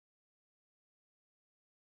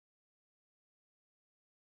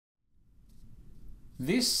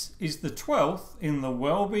This is the 12th in the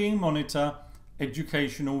Wellbeing Monitor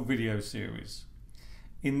educational video series.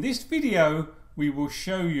 In this video, we will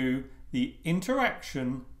show you the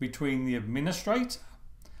interaction between the administrator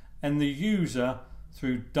and the user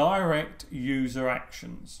through direct user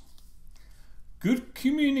actions. Good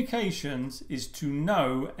communications is to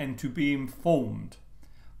know and to be informed.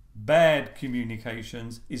 Bad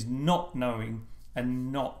communications is not knowing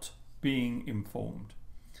and not being informed.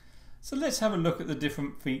 So let's have a look at the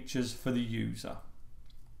different features for the user.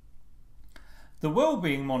 The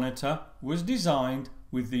Wellbeing Monitor was designed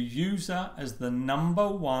with the user as the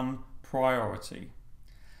 #1 priority.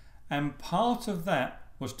 And part of that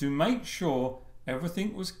was to make sure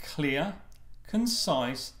everything was clear,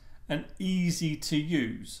 concise and easy to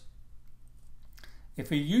use. If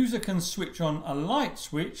a user can switch on a light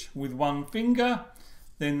switch with one finger,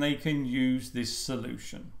 then they can use this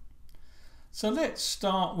solution. So let's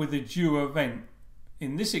start with a due event.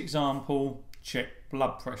 In this example, check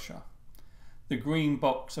blood pressure. The green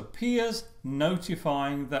box appears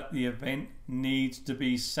notifying that the event needs to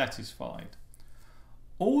be satisfied.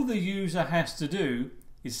 All the user has to do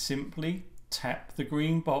is simply tap the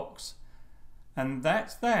green box, and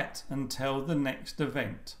that's that until the next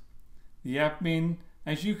event. The admin,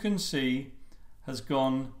 as you can see, has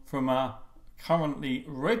gone from a currently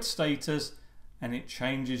red status and it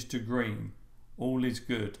changes to green. All is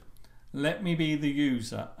good. Let me be the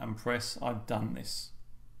user and press I've done this.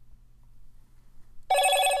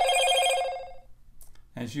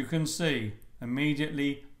 As you can see,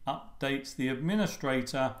 immediately updates the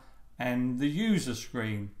administrator and the user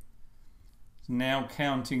screen. It's now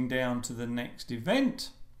counting down to the next event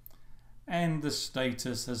and the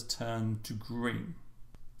status has turned to green.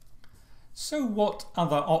 So what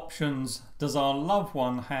other options does our loved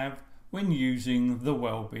one have when using the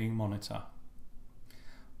Wellbeing Monitor?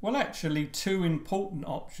 Well, actually 2 important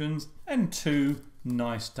options and 2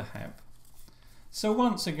 nice to have. So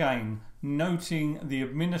once again, noting the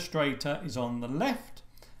administrator is on the left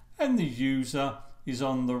and the user is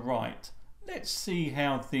on the right. Let's see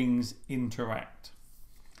how things interact.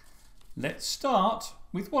 Let's start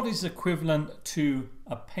with what is equivalent to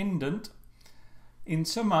a pendant, in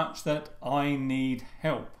so much that I need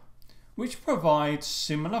help, which provides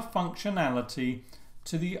similar functionality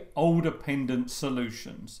to the older pendant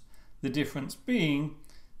solutions. The difference being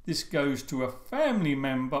this goes to a family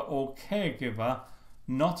member or caregiver,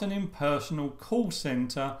 not an impersonal call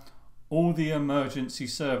center or the emergency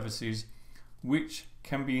services, which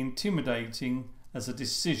can be intimidating as a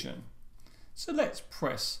decision. So let's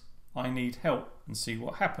press I need help and see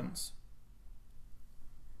what happens.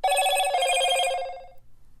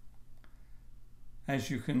 As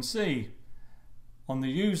you can see, on the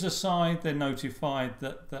user side, they're notified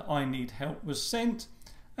that the I need help was sent,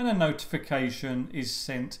 and a notification is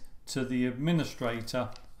sent to the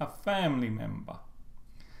administrator, a family member.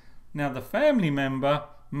 Now the family member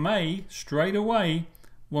may straight away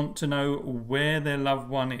want to know where their loved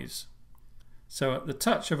one is. So at the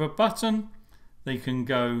touch of a button, they can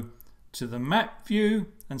go to the map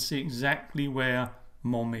view and see exactly where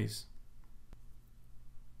mom is.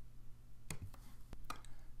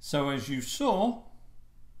 So as you saw,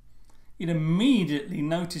 it immediately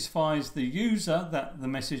notifies the user that the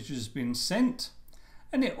message has been sent,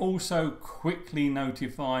 and it also quickly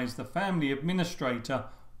notifies the family administrator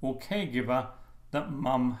or caregiver that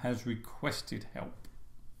mum has requested help.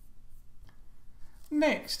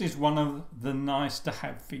 Next is one of the nice to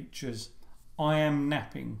have features, I am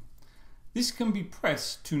napping. This can be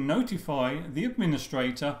pressed to notify the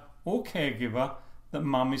administrator or caregiver that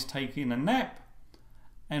mum is taking a nap,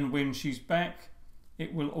 and when she's back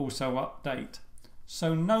it will also update.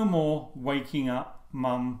 So no more waking up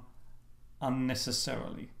mum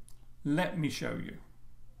unnecessarily. Let me show you.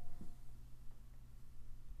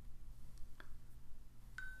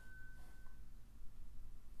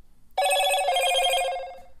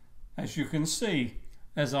 As you can see,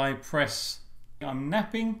 as I press I'm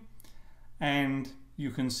napping, and you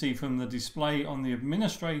can see from the display on the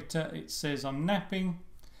administrator it says I'm napping,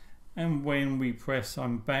 and when we press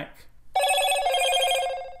I'm back,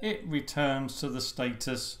 it returns to the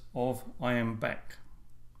status of I am back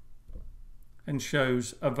and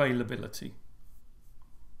shows availability.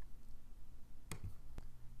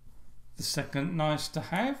 The second nice to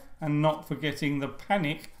have, and not forgetting the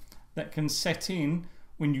panic that can set in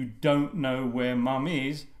when you don't know where mum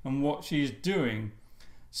is and what she is doing.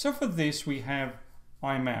 So for this we have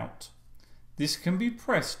I'm out. This can be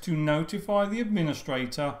pressed to notify the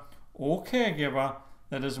administrator or caregiver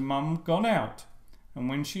that has mum gone out, and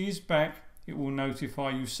when she is back it will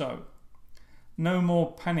notify you so. No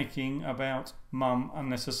more panicking about mum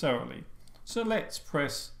unnecessarily. So let's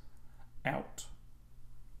press out.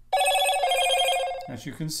 As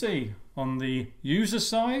you can see, on the user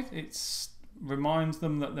side, it reminds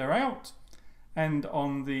them that they're out, and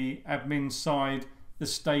on the admin side, the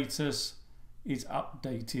status is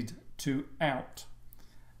updated to out.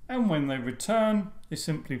 And when they return, they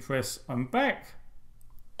simply press I'm back,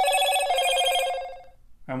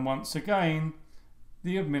 and once again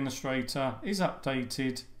the administrator is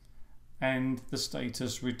updated and the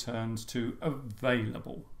status returns to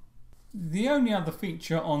available. The only other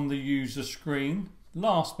feature on the user screen,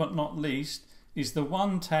 last but not least, is the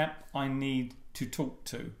one tap I need to talk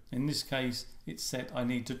to. In this case, it's set I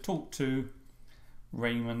need to talk to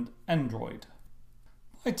Raymond Android.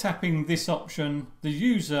 By tapping this option, the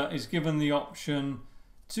user is given the option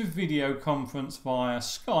to video conference via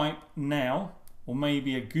Skype now, or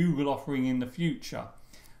maybe a Google offering in the future,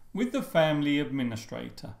 with the family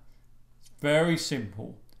administrator. It's very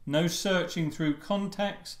simple. No searching through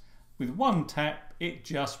contacts. With one tap, it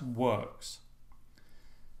just works.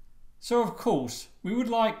 So of course, we would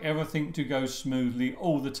like everything to go smoothly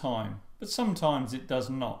all the time, but sometimes it does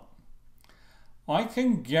not. I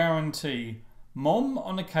can guarantee Mom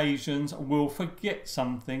on occasions will forget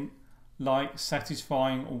something like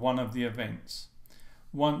satisfying one of the events.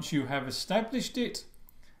 Once you have established it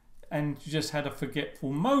and you just had a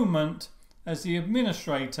forgetful moment, as the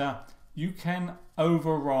administrator, you can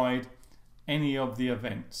override any of the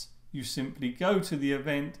events. You simply go to the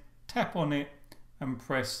event, tap on it and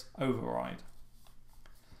press override.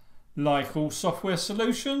 Like all software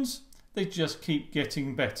solutions, they just keep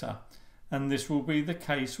getting better, and this will be the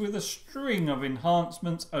case with a string of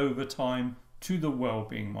enhancements over time to the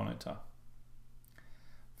Wellbeing Monitor.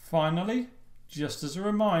 Finally, just as a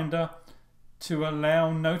reminder, to allow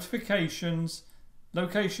notifications,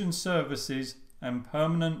 location services and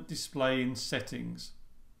permanent display in settings.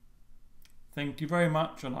 Thank you very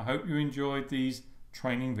much, and I hope you enjoyed these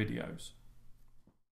training videos.